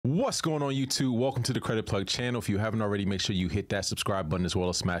What's going on YouTube? Welcome to the Credit Plug channel. If you haven't already, make sure you hit that subscribe button as well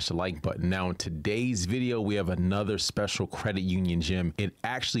as smash the like button. Now in today's video, we have another special credit union gem. It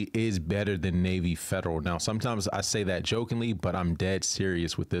actually is better than Navy Federal. Now, sometimes I say that jokingly, but I'm dead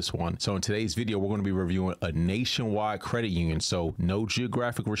serious with this one. So in today's video, we're going to be reviewing a nationwide credit union. So no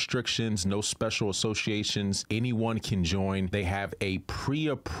geographic restrictions, no special associations. Anyone can join. They have a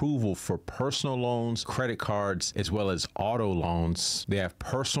pre-approval for personal loans, credit cards, as well as auto loans. They have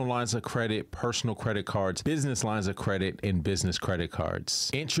personal lines of credit, personal credit cards, business lines of credit, and business credit cards.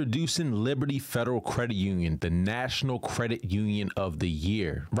 Introducing Liberty Federal Credit Union, the National Credit Union of the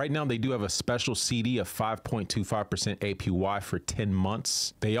Year. Right now, they do have a special CD of 5.25% APY for 10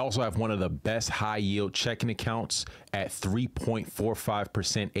 months. They also have one of the best high yield checking accounts at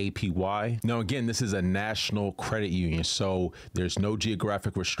 3.45% APY. Now, again, this is a national credit union, so there's no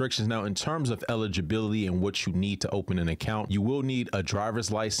geographic restrictions. Now, in terms of eligibility and what you need to open an account, you will need a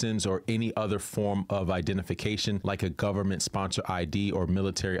driver's license or any other form of identification like a government sponsor ID or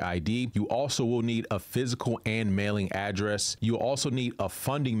military ID. You also will need a physical and mailing address. You'll also need a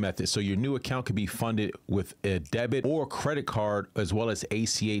funding method. So your new account could be funded with a debit or credit card, as well as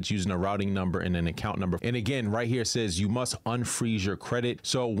ACH using a routing number and an account number. And again, right here it says you must unfreeze your credit.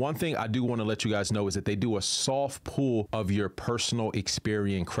 So one thing I do want to let you guys know is that they do a soft pull of your personal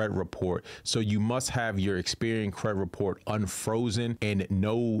Experian credit report. So you must have your Experian credit report unfrozen and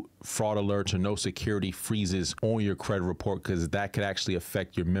no fraud alerts or no security freezes on your credit report, because that could actually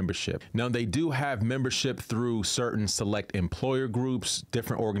affect your membership. Now, they do have membership through certain select employer groups,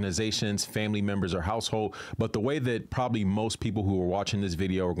 different organizations, family members or household, but the way that probably most people who are watching this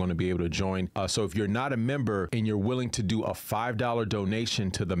video are going to be able to join. So if you're not a member and you're willing to do a $5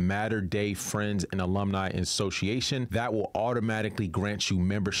 donation to the Matter Day Friends and Alumni Association, that will automatically grant you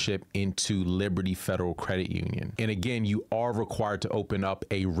membership into Liberty Federal Credit Union. And again, you are required to open up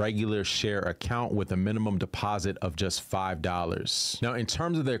a regular share account with a minimum deposit of just $5. Now, in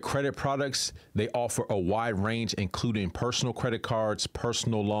terms of their credit products, they offer a wide range, including personal credit cards,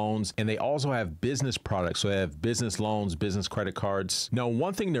 personal loans, and they also have business products. So they have business loans, business credit cards. Now,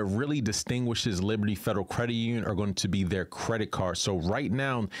 one thing that really distinguishes Liberty Federal Credit Union are going to be their credit cards. So right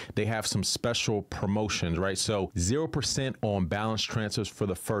now they have some special promotions, right? So 0% on balance transfers for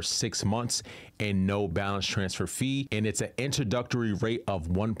the first 6 months and no balance transfer fee. And it's an introductory rate of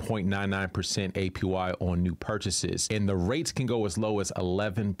 1.99% APY on new purchases. And the rates can go as low as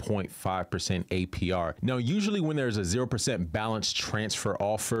 11.5% APR. Now, usually when there's a 0% balance transfer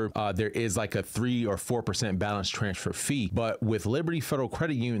offer, there is like a 3 or 4% balance transfer fee. But with Liberty Federal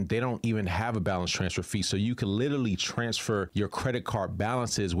Credit Union, they don't even have a balance transfer fee. So you can literally transfer your credit card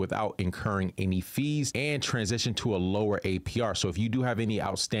balances without incurring any fees and transition to a lower APR. So if you do have any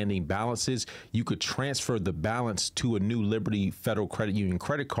outstanding balances, you could transfer the balance to a new Liberty Federal Credit Union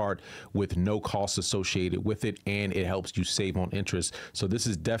credit card with no cost associated with it, and it helps you save on interest. So this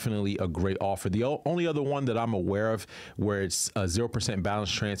is definitely a great offer. The only other one that I'm aware of where it's a 0%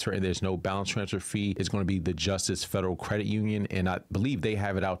 balance transfer and there's no balance transfer fee is going to be the Justice Federal Credit Union, and I believe they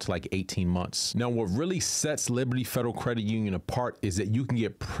have it out to like 18 months. Now, what really sets Liberty Federal Credit Union apart is that you can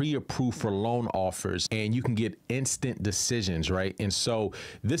get pre-approved for loan offers and you can get instant decisions, right? And so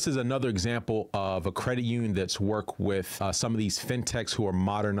this is another example of a credit union that's worked with some of these fintechs who are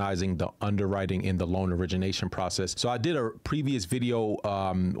modernizing the underwriting and the loan origination process. So I did a previous video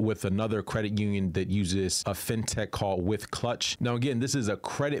with another credit union that uses a fintech called With Clutch. Now, again, this is a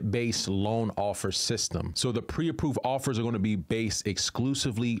credit-based loan offer system. So the pre-approved offers are going to be based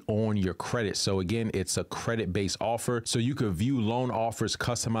exclusively on your credit. So again, it's a credit-based offer. So you could view loan offers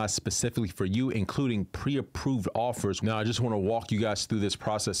customized specifically for you, including pre-approved offers. Now, I just want to walk you guys through this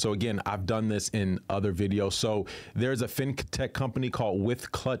process. So again, I've done this in other videos. So there's a fintech company called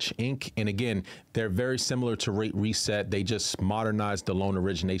With Clutch Inc. And again, they're very similar to Rate Reset. They just modernized the loan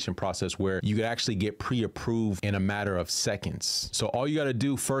origination process where you could actually get pre-approved in a matter of seconds. So all you got to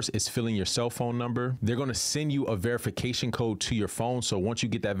do first is fill in your cell phone number. They're going to send you a verification code to your phone. So once you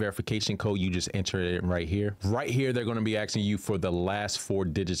get that verification code, you just enter it right here. Right here, they're going to be asking you for the last 4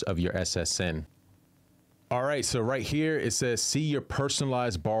 digits of your SSN. All right, so right here, it says, see your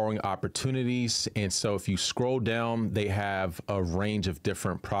personalized borrowing opportunities. And so if you scroll down, they have a range of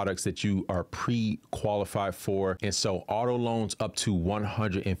different products that you are pre-qualified for. And so auto loans up to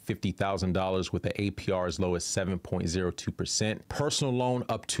 $150,000 with the APR as low as 7.02%. Personal loan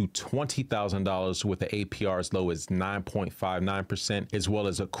up to $20,000 with the APR as low as 9.59%, as well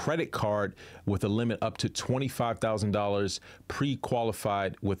as a credit card with a limit up to $25,000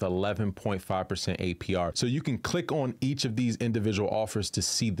 pre-qualified with 11.5% APR. So you can click on each of these individual offers to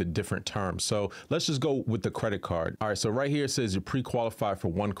see the different terms. So let's just go with the credit card. All right, so right here it says you're pre-qualified for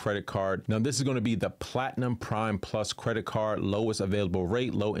one credit card. Now this is going to be the Platinum Prime Plus credit card, lowest available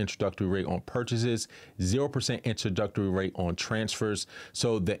rate, low introductory rate on purchases, 0% introductory rate on transfers.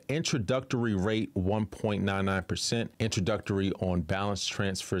 So the introductory rate 1.99%, introductory on balance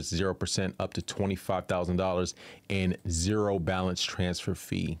transfers 0% up to $25,000, and zero balance transfer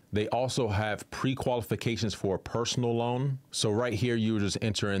fee. They also have pre-qualifications for a personal loan. So right here you just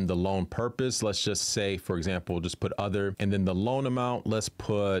enter in the loan purpose. Let's just say, for example, just put other, and then the loan amount, let's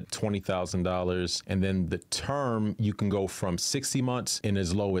put $20,000, and then the term you can go from 60 months and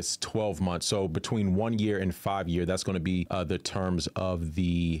as low as 12 months. So between 1 year and 5 years, that's going to be the terms of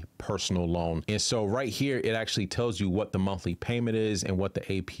the personal loan. And so right here, it actually tells you what the monthly payment is and what the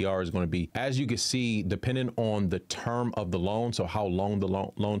APR is going to be. As you can see, depending on the term of the loan, so how long the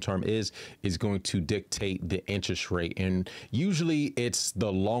loan term is going to dictate the interest rate. And usually it's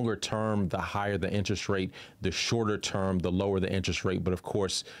the longer term, the higher the interest rate, the shorter term, the lower the interest rate. But of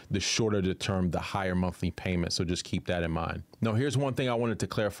course, the shorter the term, the higher monthly payment. So just keep that in mind. Now, here's one thing I wanted to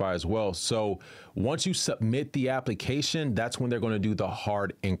clarify as well. So once you submit the application, that's when they're going to do the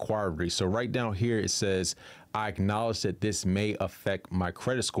hard inquiry. So right down here, it says, I acknowledge that this may affect my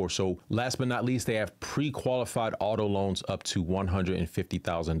credit score. So last but not least, they have pre-qualified auto loans up to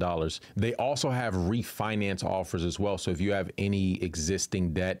 $150,000. They also have refinance offers as well. So if you have any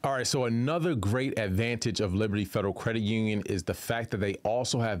existing debt. All right. So another great advantage of Liberty Federal Credit Union is the fact that they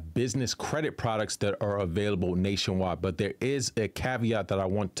also have business credit products that are available nationwide. But there is a caveat that I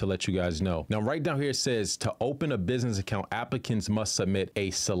want to let you guys know. Now, right down here, it says to open a business account, applicants must submit a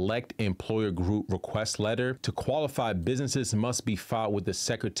select employer group request letter. To qualify, businesses must be filed with the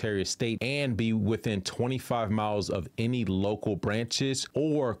Secretary of State and be within 25 miles of any local branches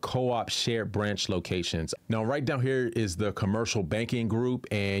or co-op shared branch locations. Now, right down here is the commercial banking group,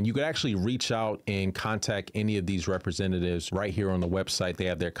 and you could actually reach out and contact any of these representatives right here on the website. They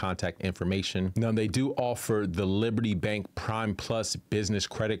have their contact information. Now, they do offer the Liberty Bank Prime Plus business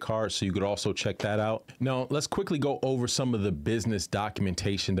credit card, so you could also check that out. Now, let's quickly go over some of the business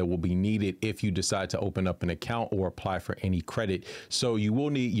documentation that will be needed if you decide to open up an account or apply for any credit. So you will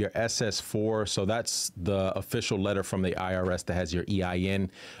need your SS4. So that's the official letter from the IRS that has your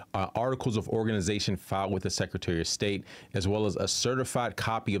EIN, articles of organization filed with the Secretary of State, as well as a certified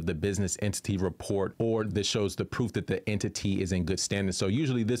copy of the business entity report, or this shows the proof that the entity is in good standing. So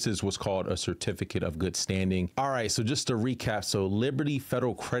usually this is what's called a certificate of good standing. All right. So just to recap, so Liberty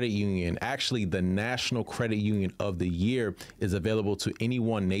Federal Credit Union, actually the National Credit Union of the Year, is available to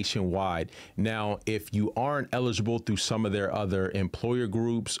anyone nationwide. Now, if you aren't eligible through some of their other employer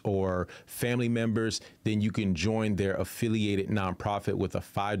groups or family members, then you can join their affiliated nonprofit with a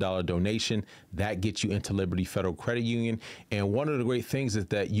 $5 donation. That gets you into Liberty Federal Credit Union. And one of the great things is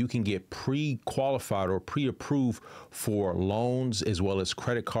that you can get pre-qualified or pre-approved for loans as well as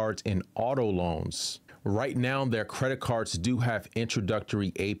credit cards and auto loans. Right now, their credit cards do have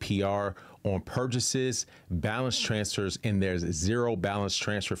introductory APR on purchases, balance transfers, and there's zero balance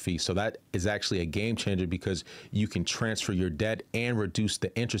transfer fee. So that is actually a game changer because you can transfer your debt and reduce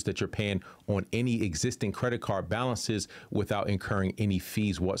the interest that you're paying on any existing credit card balances without incurring any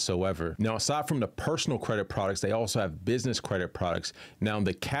fees whatsoever. Now, aside from the personal credit products, they also have business credit products. Now,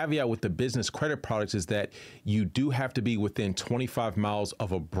 the caveat with the business credit products is that you do have to be within 25 miles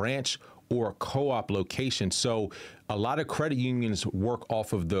of a branch or a co-op location. So a lot of credit unions work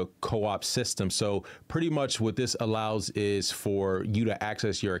off of the co-op system. So pretty much what this allows is for you to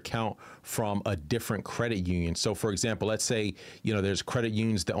access your account from a different credit union. So for example, let's say, there's credit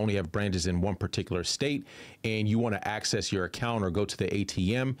unions that only have branches in one particular state and you want to access your account or go to the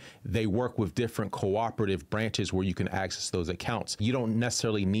ATM. They work with different cooperative branches where you can access those accounts. You don't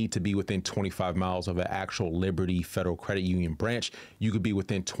necessarily need to be within 25 miles of an actual Liberty Federal Credit Union branch. You could be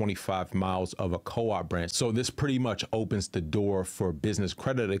within 25 miles of a co-op branch. So this pretty much opens the door for business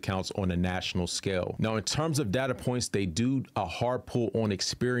credit accounts on a national scale. Now, in terms of data points, they do a hard pull on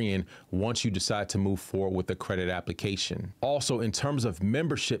Experian once you decide to move forward with the credit application. Also, in terms of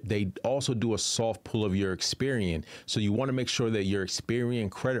membership, they also do a soft pull of your Experian. So you want to make sure that your Experian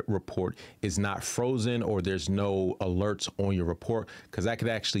credit report is not frozen or there's no alerts on your report, because that could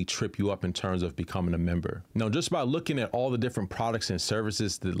actually trip you up in terms of becoming a member. Now, just by looking at all the different products and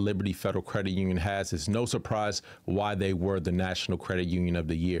services that Liberty Federal Credit Union has, it's no surprise why they were the National Credit Union of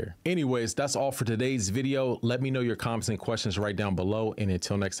the Year. Anyways, that's all for today's video. Let me know your comments and questions right down below. And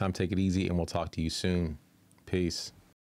until next time, take it easy and we'll talk to you soon. Peace.